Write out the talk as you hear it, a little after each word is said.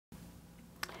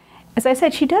as I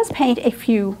said, she does paint a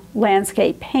few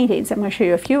landscape paintings. I'm going to show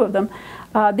you a few of them.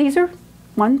 These are,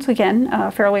 once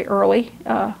again, fairly early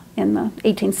in the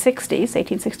 1860s,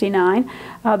 1869.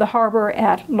 The harbor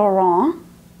at Laurent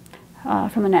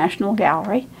from the National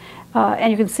Gallery.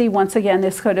 And you can see, once again,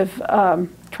 this sort of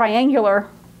triangular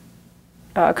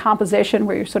composition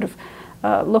where you're sort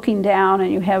of looking down,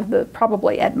 and you have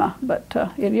probably Edma, but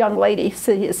a young lady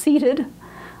is seated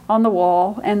on the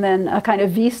wall, and then a kind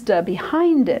of vista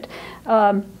behind it.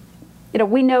 You know,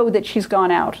 we know that she's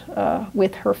gone out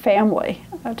with her family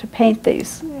to paint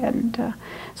these, and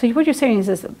so what you're seeing is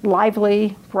this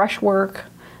lively brushwork,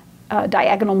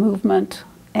 diagonal movement,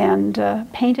 and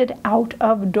painted out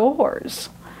of doors,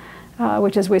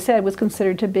 which, as we said, was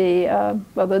considered to be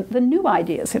well, the new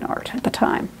ideas in art at the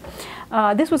time.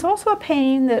 This was also a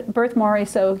painting that Berthe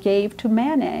Morisot gave to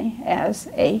Manet as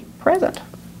a present.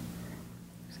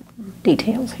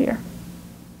 Details here.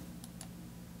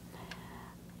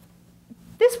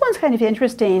 This one's kind of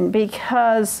interesting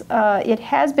because it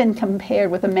has been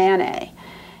compared with a Manet,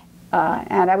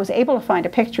 and I was able to find a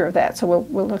picture of that, so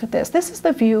we'll look at this. This is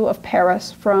the view of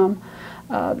Paris from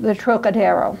the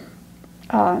Trocadero.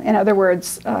 In other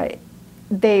words,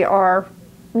 they are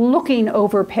looking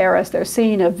over Paris. They're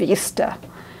seeing a vista,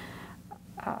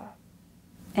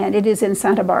 and it is in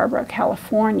Santa Barbara,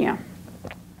 California.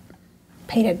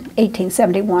 Painted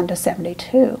 1871 to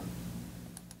 72.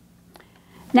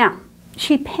 Now,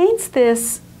 she paints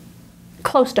this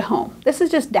close to home. This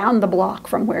is just down the block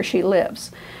from where she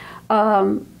lives.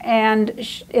 And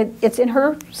it's in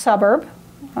her suburb,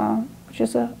 which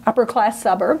is an upper-class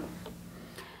suburb.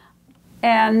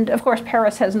 And, of course,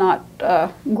 Paris has not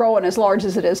grown as large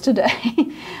as it is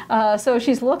today. So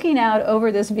she's looking out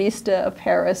over this vista of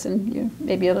Paris, and you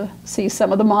may be able to see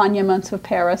some of the monuments of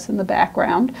Paris in the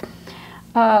background.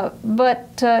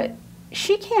 But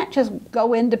she can't just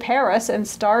go into Paris and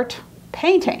start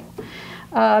painting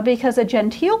because a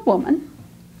genteel woman,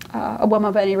 a woman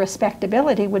of any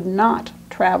respectability, would not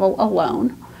travel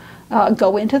alone,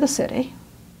 go into the city,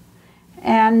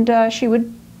 and she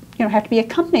would have to be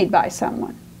accompanied by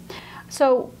someone.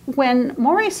 So when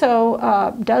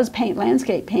Morisot does paint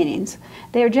landscape paintings,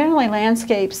 they are generally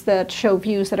landscapes that show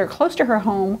views that are close to her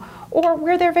home or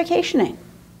where they're vacationing.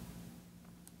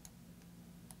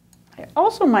 I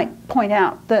also might point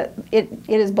out that it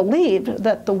is believed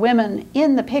that the women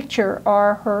in the picture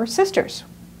are her sisters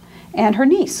and her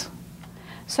niece.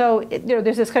 So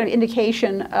there's this kind of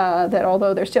indication that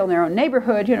although they're still in their own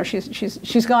neighborhood,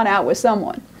 she's gone out with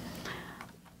someone.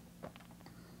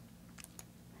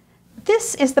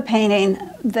 This is the painting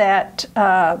that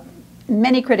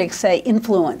many critics say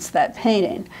influenced that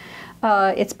painting.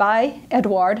 It's by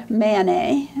Edouard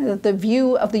Manet, The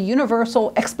View of the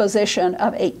Universal Exposition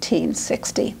of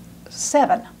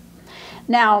 1867.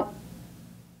 Now,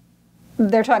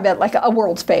 they're talking about like a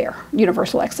World's Fair,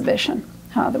 Universal Exhibition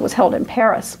that was held in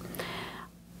Paris.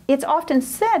 It's often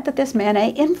said that this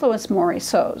Manet influenced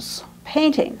Morisot's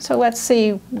painting. So let's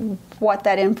see what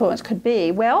that influence could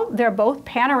be. Well, they're both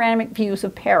panoramic views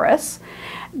of Paris.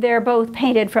 They're both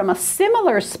painted from a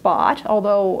similar spot,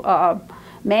 although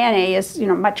Manet is,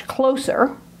 much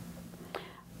closer.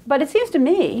 But it seems to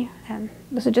me, and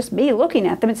this is just me looking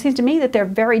at them, it seems to me that they're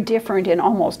very different in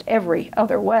almost every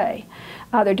other way.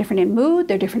 They're different in mood,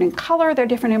 they're different in color, they're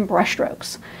different in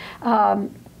brushstrokes.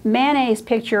 Manet's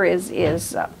picture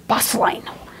is bustling.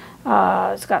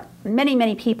 It's got many,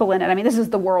 many people in it. I mean, this is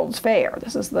the World's Fair.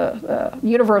 This is the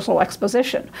Universal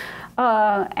Exposition.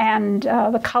 And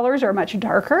the colors are much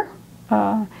darker.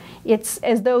 It's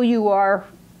as though you are,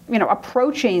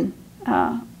 approaching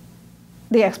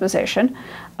the exposition.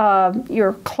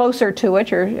 You're closer to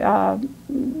it.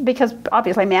 Because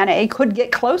obviously Manet could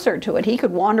get closer to it. He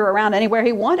could wander around anywhere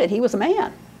he wanted. He was a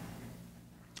man.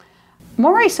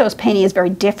 Morisot's painting is very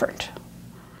different.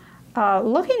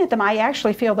 Looking at them, I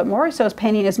actually feel that Morisot's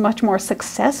painting is much more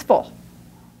successful.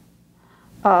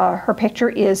 Her picture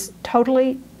is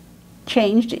totally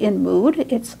changed in mood.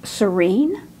 It's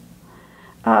serene.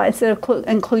 Instead of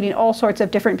including all sorts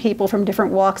of different people from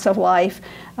different walks of life,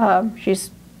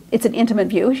 it's an intimate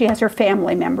view. She has her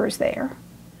family members there.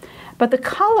 But the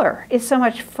color is so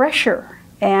much fresher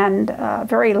and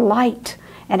very light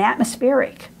and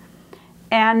atmospheric.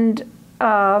 And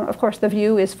of course, the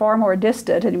view is far more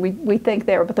distant, and we think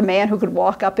there, but the man who could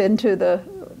walk up into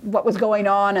what was going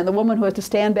on, and the woman who had to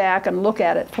stand back and look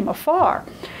at it from afar.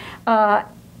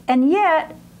 And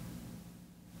yet,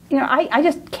 I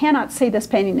just cannot see this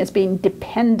painting as being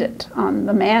dependent on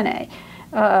the Manet.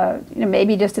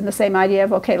 Maybe just in the same idea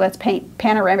of, okay, let's paint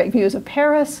panoramic views of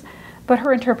Paris, but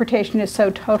her interpretation is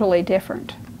so totally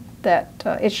different. that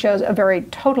it shows a very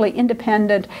totally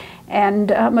independent and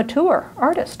mature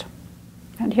artist.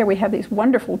 And here we have these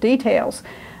wonderful details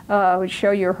which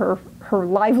show you her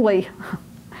lively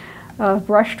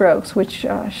brushstrokes, which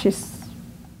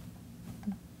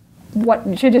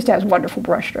she just has wonderful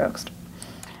brushstrokes.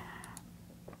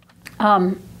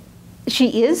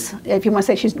 She is, if you want to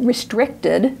say, she's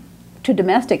restricted to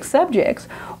domestic subjects,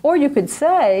 or you could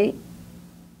say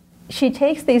she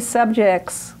takes these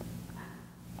subjects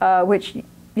which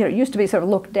used to be sort of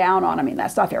looked down on. I mean,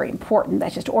 that's not very important.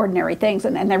 That's just ordinary things,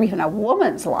 and they're even a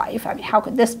woman's life. I mean, how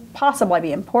could this possibly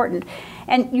be important?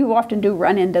 And you often do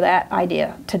run into that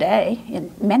idea today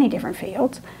in many different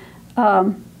fields.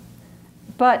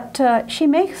 But she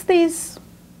makes these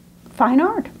fine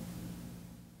art.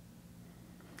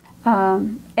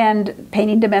 And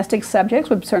painting domestic subjects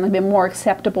would certainly be more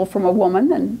acceptable from a woman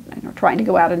than trying to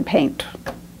go out and paint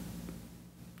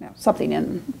something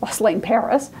in bustling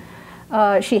Paris.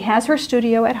 She has her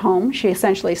studio at home. She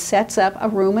essentially sets up a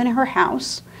room in her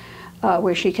house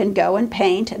where she can go and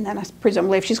paint, and then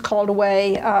presumably if she's called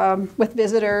away with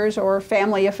visitors or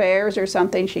family affairs or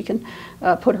something, she can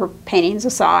put her paintings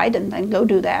aside and then go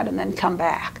do that and then come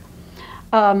back.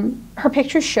 Her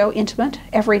pictures show intimate,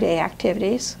 everyday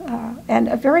activities and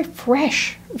a very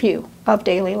fresh view of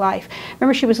daily life.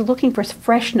 Remember, she was looking for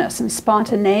freshness and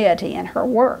spontaneity in her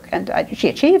work, and she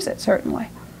achieves it, certainly.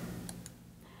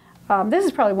 This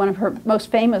is probably one of her most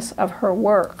famous of her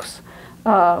works,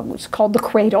 which is called The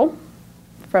Cradle,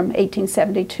 from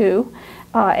 1872.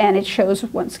 And it shows,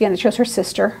 once again, it shows her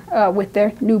sister with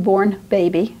their newborn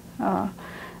baby.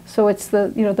 So it's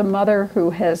the mother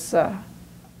who is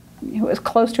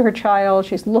close to her child.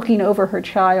 She's looking over her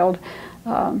child.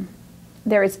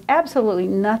 There is absolutely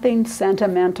nothing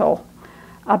sentimental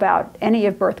about any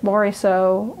of Berthe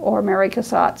Morisot or Mary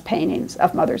Cassatt's paintings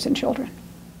of mothers and children.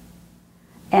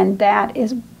 And that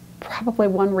is probably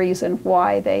one reason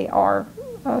why they are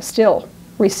still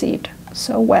received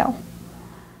so well.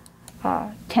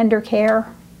 Tender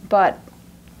care, but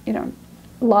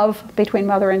love between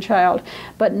mother and child,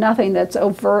 but nothing that's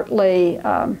overtly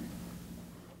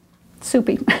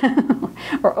soupy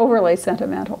or overly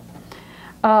sentimental.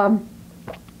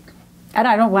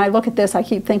 And when I look at this, I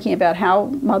keep thinking about how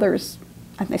mothers,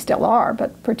 and they still are,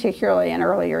 but particularly in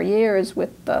earlier years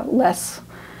with less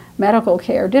medical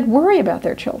care, did worry about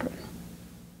their children.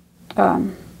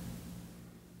 I'm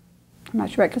not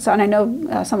sure about Cassatt, and I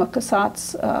know some of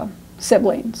Cassatt's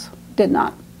siblings did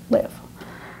not live.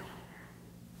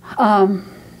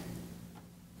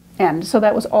 And so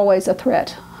that was always a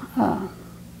threat.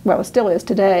 Well, it still is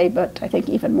today, but I think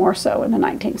even more so in the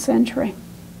 19th century.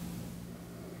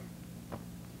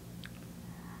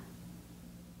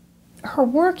 Her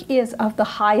work is of the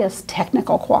highest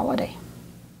technical quality.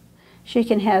 She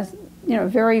can have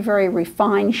very, very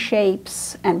refined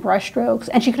shapes and brushstrokes,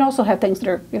 and she can also have things that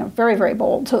are very, very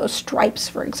bold. So those stripes,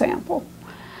 for example.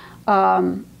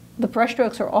 The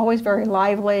brushstrokes are always very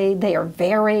lively. They are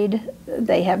varied.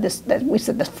 They have this, we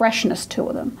said, this freshness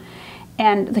to them.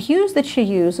 And the hues that she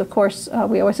used, of course,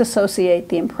 we always associate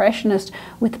the Impressionist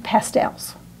with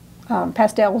pastels.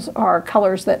 Pastels are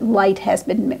colors that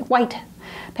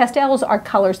pastels are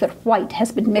colors that white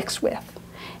has been mixed with.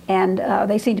 And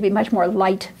they seem to be much more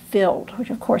light-filled,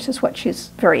 which of course is what she's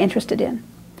very interested in.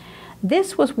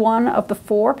 This was one of the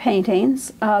 4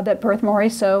 paintings that Berthe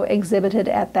Morisot exhibited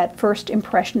at that first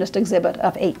Impressionist exhibit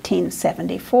of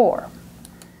 1874.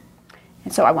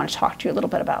 And so I want to talk to you a little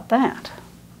bit about that.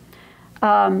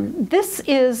 This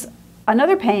is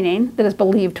another painting that is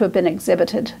believed to have been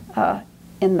exhibited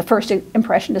in the first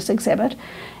Impressionist exhibit.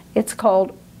 It's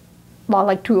called La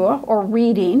Lecture, or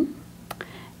Reading.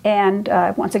 And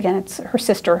once again, it's her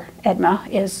sister, Edma,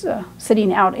 is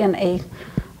sitting out in a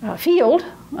field,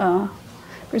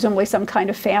 presumably some kind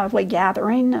of family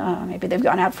gathering. Maybe they've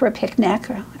gone out for a picnic,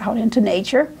 out into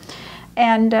nature.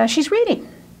 And she's reading.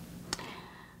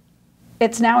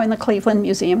 It's now in the Cleveland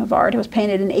Museum of Art. It was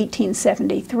painted in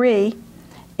 1873.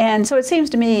 And so it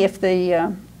seems to me if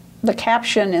the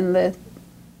caption in the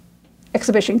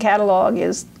exhibition catalog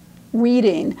is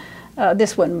reading,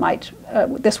 this one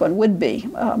would be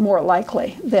more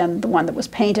likely than the one that was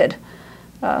painted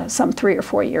some 3 or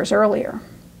 4 years earlier.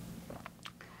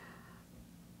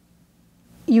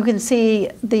 You can see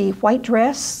the white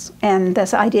dress and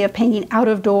this idea of painting out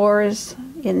of doors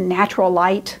in natural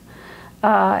light,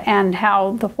 and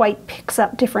how the white picks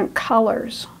up different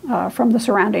colors from the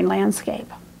surrounding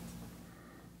landscape.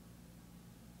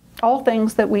 All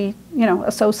things that we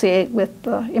associate with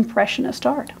Impressionist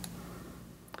art.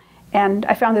 And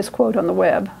I found this quote on the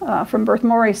web from Berthe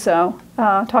Morisot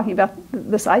talking about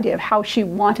this idea of how she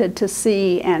wanted to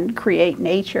see and create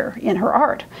nature in her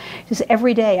art. She says,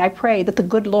 "Every day I pray that the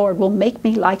good Lord will make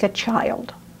me like a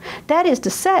child. That is to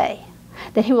say,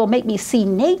 that he will make me see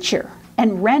nature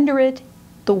and render it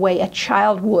the way a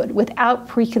child would, without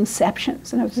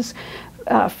preconceptions." And it was this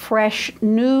fresh,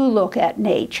 new look at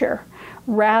nature,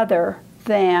 rather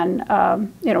than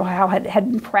how it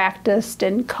had been practiced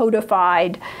and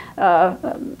codified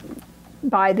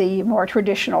by the more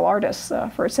traditional artists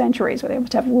for centuries, where they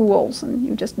must have rules and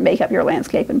you just make up your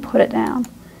landscape and put it down.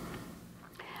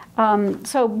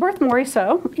 So Berthe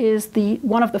Morisot is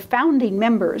one of the founding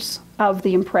members of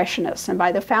the Impressionists, and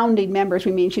by the founding members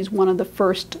we mean she's one of the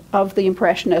first of the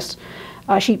Impressionists.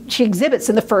 She exhibits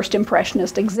in the first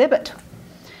Impressionist exhibit.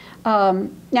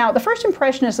 Now, the first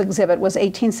Impressionist exhibit was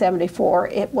 1874.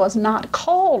 It was not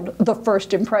called the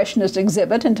first Impressionist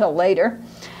exhibit until later.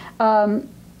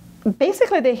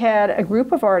 Basically, they had a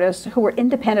group of artists who were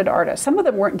independent artists. Some of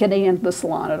them weren't getting into the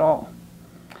salon at all.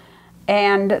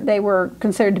 And they were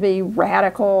considered to be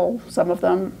radical, some of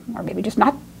them, or maybe just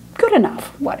not good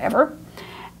enough, whatever.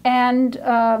 And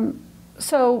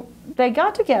so they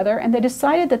got together and they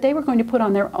decided that they were going to put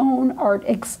on their own art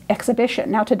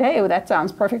exhibition. Now today that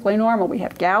sounds perfectly normal. We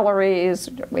have galleries,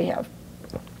 we have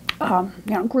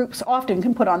groups often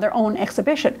can put on their own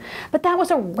exhibition. But that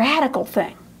was a radical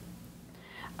thing.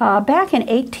 Back in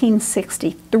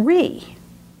 1863,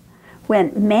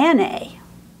 when Manet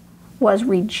was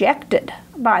rejected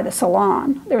by the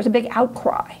Salon, there was a big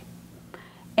outcry.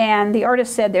 And the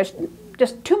artist said, "There's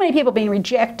just too many people being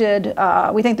rejected.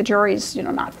 We think the jury's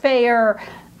not fair.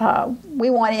 We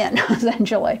want in,"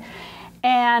 essentially.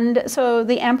 And so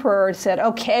the emperor said,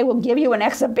 "Okay, we'll give you an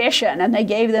exhibition." And they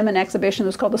gave them an exhibition that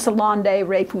was called the Salon des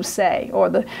Repoussés, or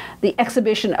the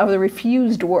exhibition of the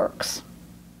refused works.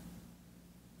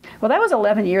 Well, that was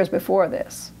 11 years before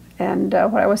this. And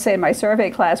what I was saying in my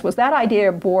survey class was that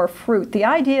idea bore fruit. The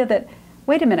idea that,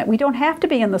 wait a minute, we don't have to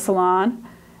be in the salon.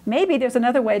 Maybe there's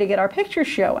another way to get our pictures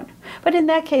shown. But in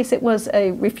that case, it was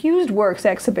a refused works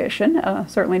exhibition,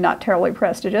 certainly not terribly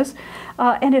prestigious,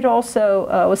 and it also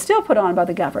was still put on by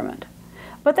the government.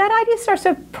 But that idea starts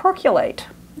to percolate.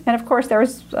 And of course,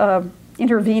 there's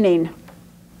intervening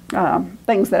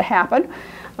things that happen,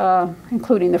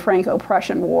 including the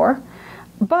Franco-Prussian War.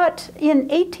 But in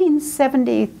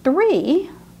 1873,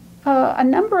 a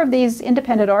number of these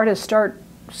independent artists start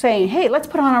saying, "Hey, let's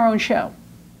put on our own show."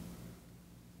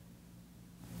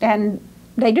 And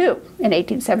they do in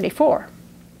 1874.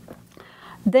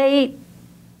 They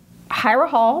hire a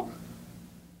hall.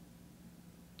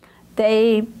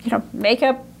 They make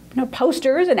up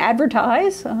posters and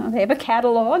advertise. They have a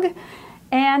catalog,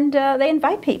 and they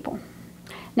invite people.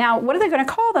 Now, what are they going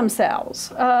to call themselves?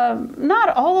 Not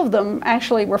all of them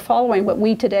actually were following what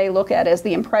we today look at as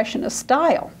the Impressionist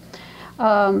style.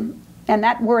 And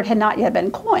that word had not yet been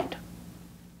coined.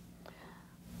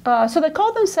 So they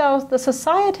called themselves the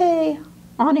Société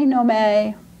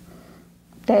Anonyme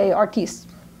des Artistes.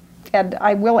 And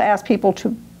I will ask people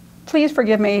to please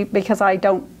forgive me because I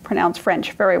don't pronounce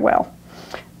French very well.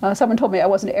 Someone told me I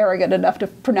wasn't arrogant enough to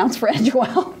pronounce French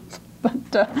well.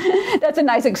 But that's a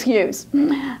nice excuse.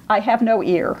 I have no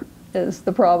ear is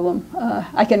the problem.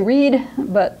 I can read,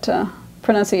 but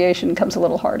pronunciation comes a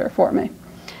little harder for me.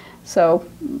 So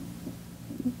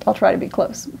I'll try to be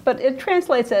close. But it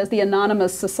translates as the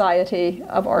Anonymous Society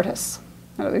of Artists.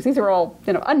 In other words, these are all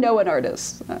unknown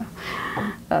artists.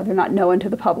 They're not known to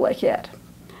the public yet.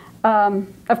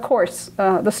 Of course,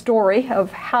 the story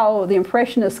of how the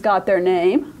Impressionists got their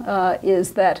name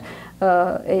is that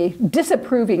a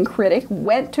disapproving critic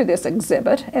went to this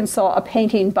exhibit and saw a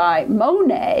painting by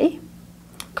Monet,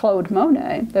 Claude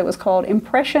Monet, that was called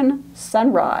Impression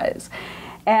Sunrise.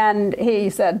 And he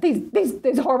said,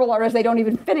 these horrible artists, they don't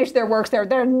even finish their works.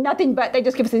 They're nothing but, they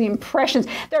just give us the impressions.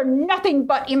 They're nothing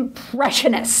but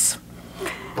impressionists.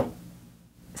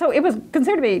 So it was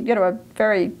considered to be, a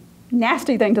very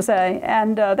nasty thing to say,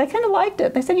 and they kind of liked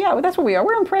it. They said, yeah, well, that's what we are.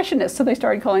 We're impressionists. So they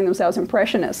started calling themselves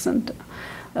impressionists, and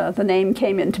the name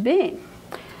came into being.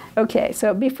 Okay,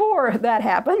 so before that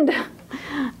happened,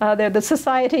 they're the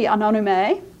Société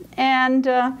Anonyme, and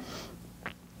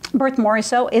Berthe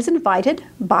Morisot is invited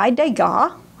by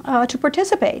Degas to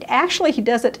participate. Actually, he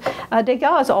does it,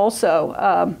 Degas is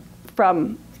also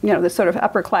from this sort of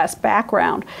upper class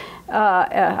background,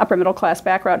 upper middle class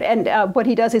background, and what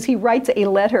he does is he writes a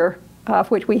letter,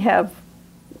 which we have,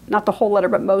 not the whole letter,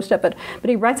 but most of it, but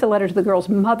he writes a letter to the girl's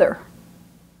mother.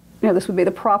 This would be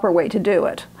the proper way to do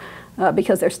it,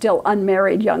 because they're still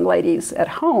unmarried young ladies at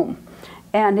home.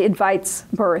 and invites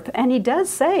Berthe. And he does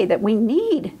say that we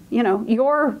need,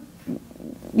 your,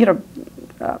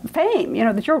 fame,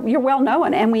 that you're well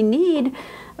known, and we need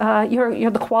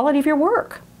the quality of your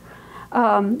work.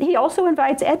 He also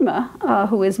invites Edma,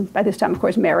 who is by this time, of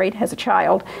course, married, has a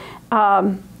child,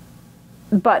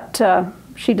 but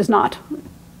she does not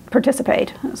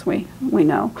participate, as we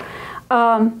know.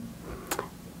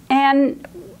 And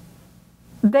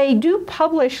they do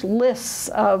publish lists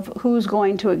of who's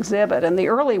going to exhibit. And the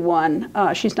early one,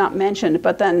 she's not mentioned,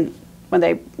 but then when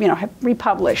they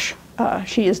republish,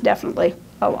 she is definitely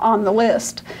on the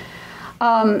list.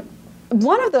 One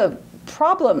of the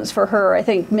problems for her, I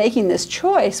think, making this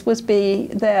choice was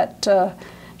that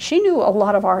she knew a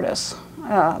lot of artists,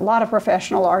 a lot of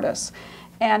professional artists.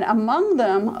 And among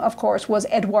them, of course, was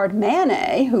Edouard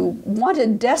Manet, who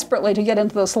wanted desperately to get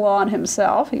into the salon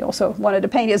himself. He also wanted to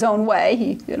paint his own way.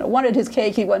 He wanted his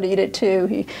cake, he wanted to eat it too.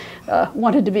 He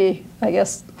wanted to be, I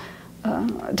guess,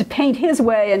 to paint his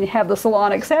way and have the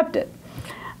salon accept it.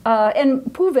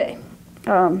 And Puvet.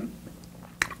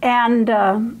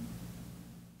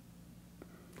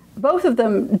 Both of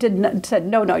them said,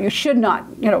 no, you should not,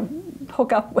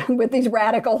 hook up with these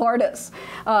radical artists.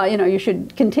 You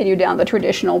should continue down the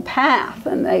traditional path.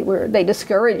 And they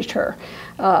discouraged her,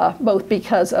 both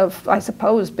because of, I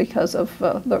suppose, because of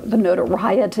the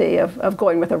notoriety of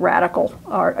going with a radical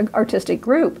artistic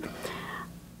group.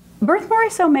 Berthe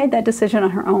Morisot made that decision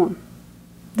on her own,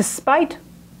 despite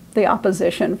the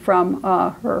opposition from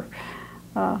her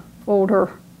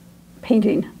older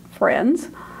painting friends.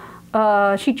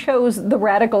 She chose the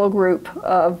radical group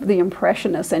of the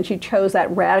Impressionists, and she chose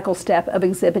that radical step of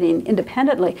exhibiting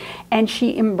independently. And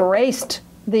she embraced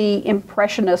the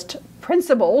Impressionist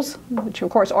principles, which of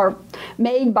course are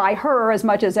made by her as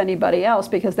much as anybody else,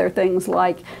 because they're things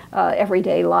like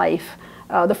everyday life,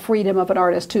 the freedom of an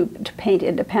artist to paint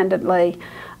independently,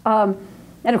 and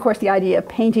of course the idea of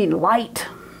painting light.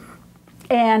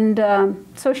 And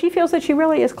so she feels that she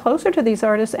really is closer to these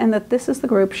artists and that this is the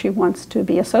group she wants to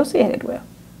be associated with.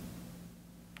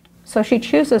 So she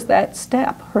chooses that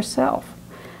step herself.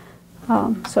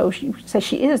 So she says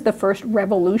she is the first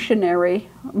revolutionary,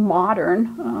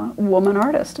 modern woman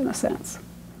artist, in a sense.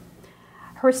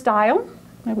 Her style,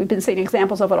 we've been seeing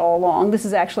examples of it all along. This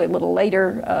is actually a little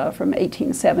later, from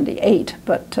 1878,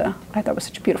 but I thought it was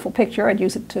such a beautiful picture, I'd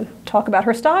use it to talk about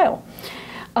her style.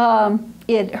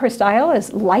 Her style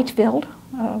is light-filled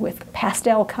with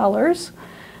pastel colors,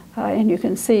 and you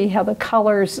can see how the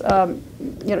colors,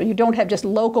 you don't have just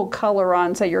local color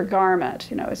on, say, your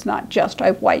garment. It's not just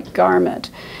a white garment.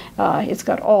 It's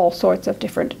got all sorts of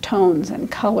different tones and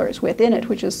colors within it,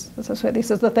 which is, as I say, these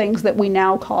are the things that we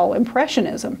now call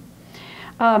Impressionism.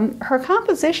 Her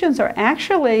compositions are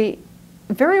actually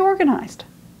very organized.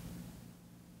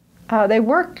 They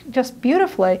work just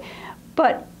beautifully,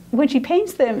 but when she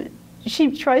paints them, she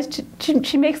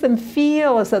makes them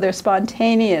feel as though they're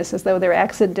spontaneous, as though they're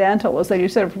accidental, as though you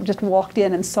sort of just walked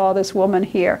in and saw this woman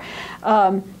here.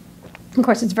 Of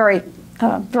course, it's very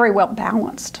well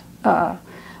balanced,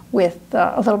 with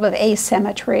a little bit of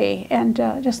asymmetry and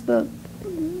just as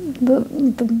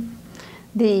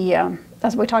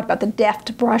we talked about, the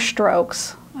deft brush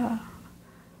strokes.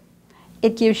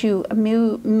 It gives you a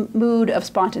mood of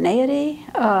spontaneity,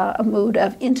 a mood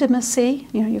of intimacy.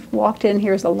 You've walked in,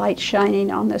 here's the light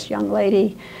shining on this young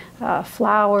lady,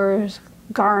 flowers,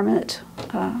 garment.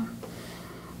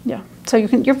 Yeah, so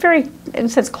you're very, in a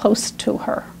sense, close to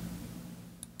her.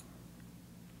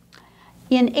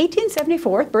 In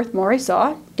 1874, Berthe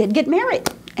Morisot did get married,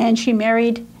 and she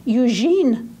married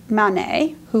Eugene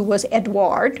Manet, who was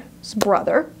Edouard's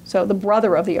brother, so the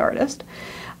brother of the artist.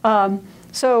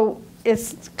 So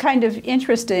it's kind of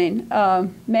interesting.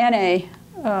 Manet's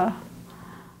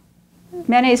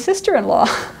sister-in-law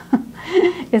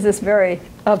is this very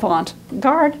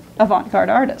avant-garde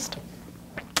artist.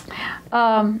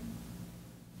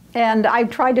 And I've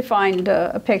tried to find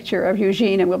a picture of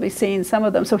Eugene, and we'll be seeing some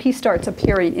of them. So he starts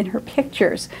appearing in her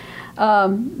pictures.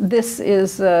 This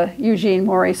is Eugene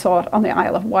Morisot on the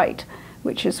Isle of Wight,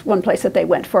 which is one place that they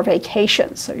went for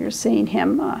vacation. So you're seeing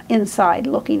him inside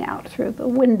looking out through the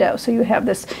window. So you have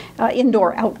this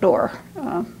indoor-outdoor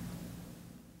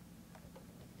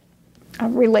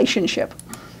relationship.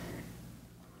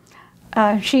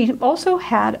 She also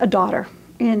had a daughter.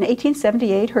 In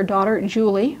 1878, her daughter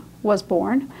Julie was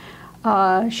born.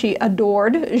 She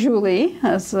adored Julie,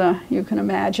 as you can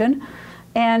imagine.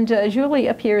 And Julie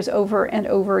appears over and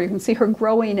over. You can see her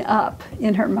growing up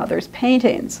in her mother's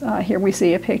paintings. Here we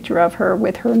see a picture of her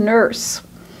with her nurse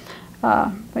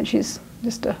when she's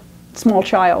just a small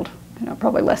child,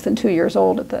 probably less than 2 years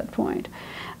old at that point.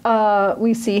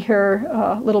 We see her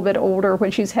a little bit older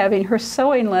when she's having her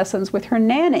sewing lessons with her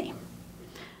nanny.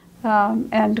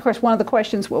 And of course, one of the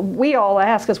questions we all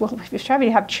ask is, well, if you're trying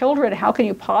to have children, how can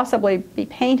you possibly be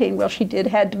painting? Well, she did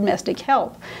have domestic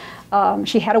help.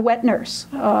 She had a wet nurse.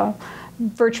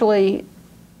 Virtually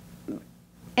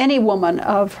any woman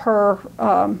of her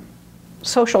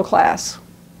social class,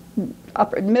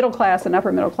 middle class and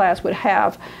upper middle class, would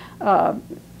have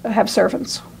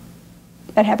servants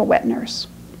and have a wet nurse.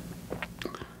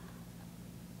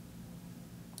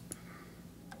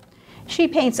 She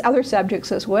paints other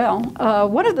subjects as well.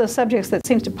 One of the subjects that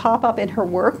seems to pop up in her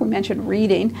work, we mentioned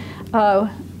reading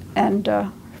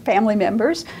and family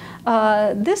members.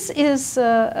 This is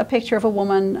a picture of a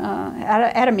woman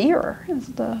at a mirror,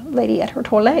 the lady at her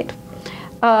toilette.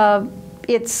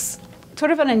 It's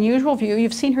sort of an unusual view.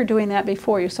 You've seen her doing that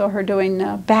before. You saw her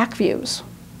doing back views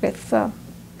with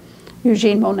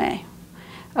Eugene Monet,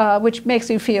 which makes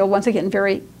you feel, once again,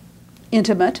 very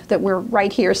intimate, that we're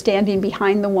right here standing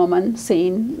behind the woman,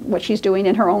 seeing what she's doing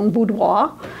in her own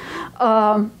boudoir.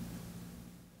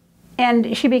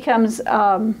 And she becomes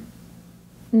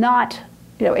not,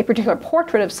 a particular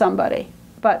portrait of somebody,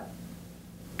 but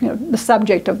the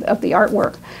subject of the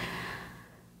artwork.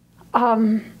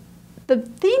 The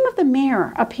theme of the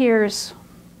mirror appears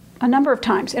a number of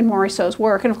times in Morisot's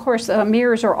work, and of course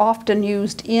mirrors are often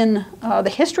used in the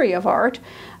history of art.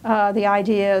 The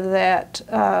idea that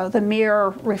the mirror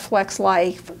reflects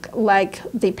life, like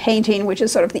the painting, which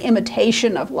is sort of the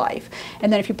imitation of life.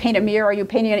 And then if you paint a mirror, you're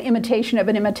painting an imitation of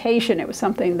an imitation. It was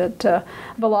something that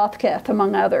Velázquez,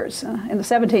 among others, in the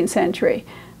 17th century,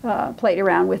 played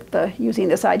around with using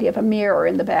this idea of a mirror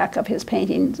in the back of his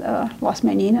paintings, Las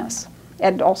Meninas,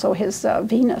 and also his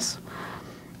Venus.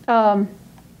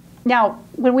 Now,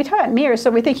 when we talk about mirrors,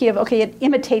 so we're thinking of, okay, it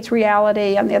imitates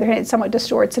reality. On the other hand, it somewhat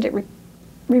distorts it. It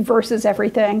reverses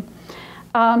everything.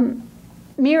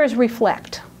 Mirrors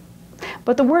reflect.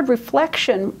 But the word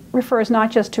reflection refers not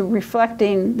just to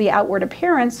reflecting the outward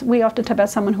appearance. We often talk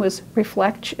about someone who is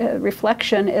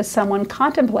reflection as someone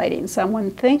contemplating,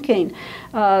 someone thinking,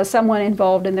 someone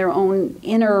involved in their own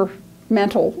inner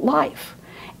mental life.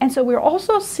 And so we're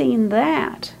also seeing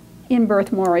that in Berthe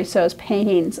Morisot's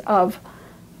paintings of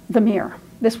the mirror.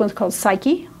 This one's called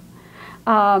Psyche.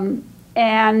 And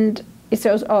it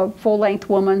shows a full-length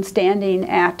woman standing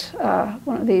at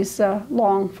one of these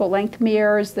long full-length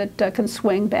mirrors that can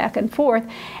swing back and forth.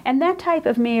 And that type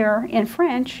of mirror in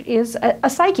French is a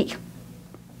psyche.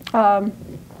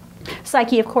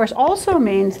 Psyche, of course, also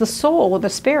means the soul or the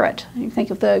spirit. You think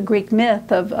of the Greek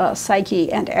myth of Psyche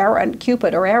and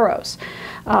Cupid or Eros.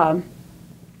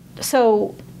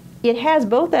 So it has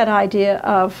both that idea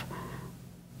of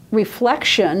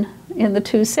reflection in the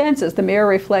two senses. The mirror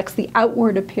reflects the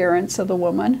outward appearance of the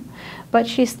woman, but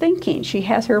she's thinking, she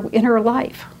has her inner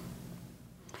life.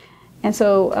 And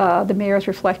so the mirror is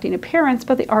reflecting appearance,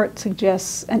 but the art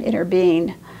suggests an inner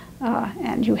being,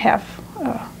 and you have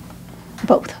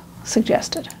both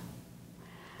suggested.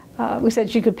 We said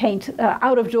she could paint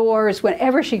out of doors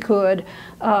whenever she could,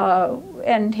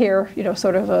 and here,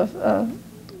 sort of a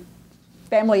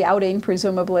family outing,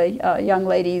 presumably, young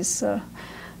ladies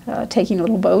taking a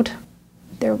little boat.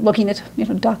 They're looking at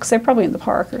ducks. They're probably in the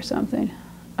park or something.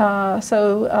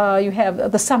 So you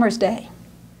have the summer's day.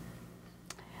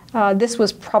 This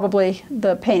was probably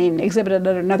the painting exhibited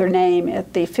under another name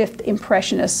at the 5th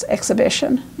Impressionist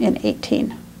exhibition in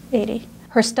 1880.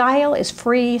 Her style is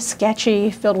free,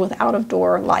 sketchy, filled with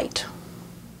out-of-door light.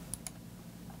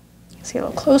 See a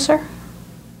little closer.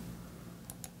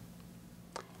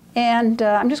 And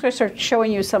I'm just going to start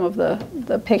showing you some of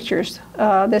the pictures.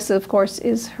 This, of course,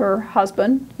 is her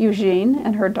husband, Eugene,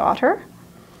 and her daughter.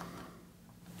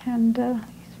 And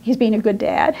he's being a good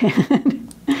dad.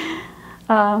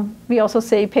 We also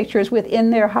see pictures within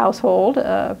their household,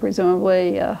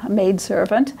 presumably a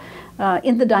maidservant,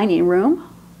 in the dining room.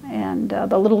 And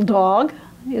the little dog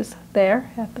is there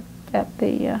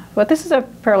but this is a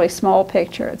fairly small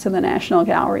picture. It's in the National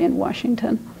Gallery in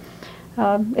Washington.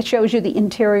 It shows you the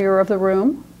interior of the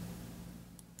room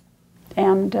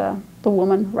and the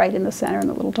woman right in the center and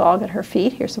the little dog at her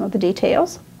feet. Here's some of the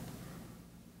details.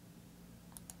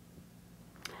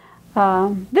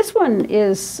 This one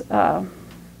is a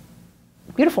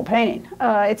beautiful painting.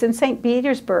 It's in St.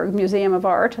 Petersburg Museum of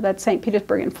Art. That's St.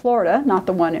 Petersburg in Florida, not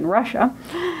the one in Russia.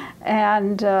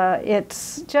 And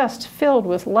it's just filled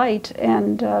with light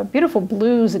and beautiful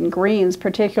blues and greens,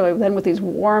 particularly then with these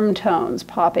warm tones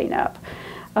popping up.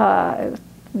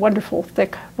 Wonderful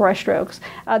thick brushstrokes.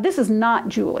 This is not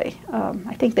Julie.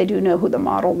 I think they do know who the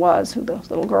model was, who the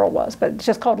little girl was, but it's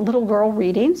just called Little Girl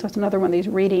Reading, so it's another one of these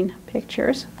reading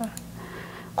pictures.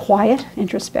 quiet,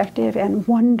 introspective, and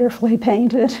wonderfully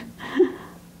painted.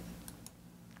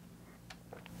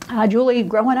 Julie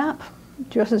growing up.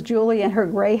 This is Julie and her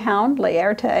greyhound,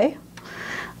 Laertes.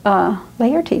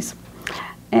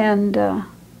 And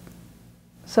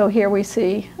so here we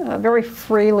see a very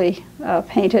freely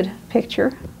painted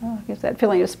picture. Gives that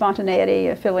feeling of spontaneity,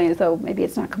 a feeling as though maybe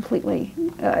it's not completely,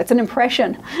 it's an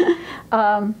impression.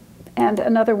 And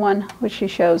another one which she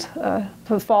shows for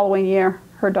the following year,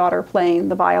 her daughter playing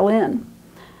the violin.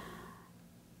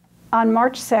 On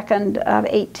March 2nd of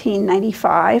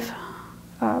 1895,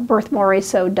 Berthe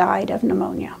Morisot died of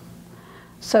pneumonia.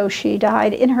 So she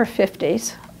died in her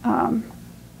 50s,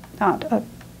 not a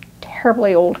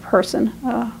terribly old person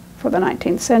for the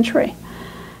 19th century.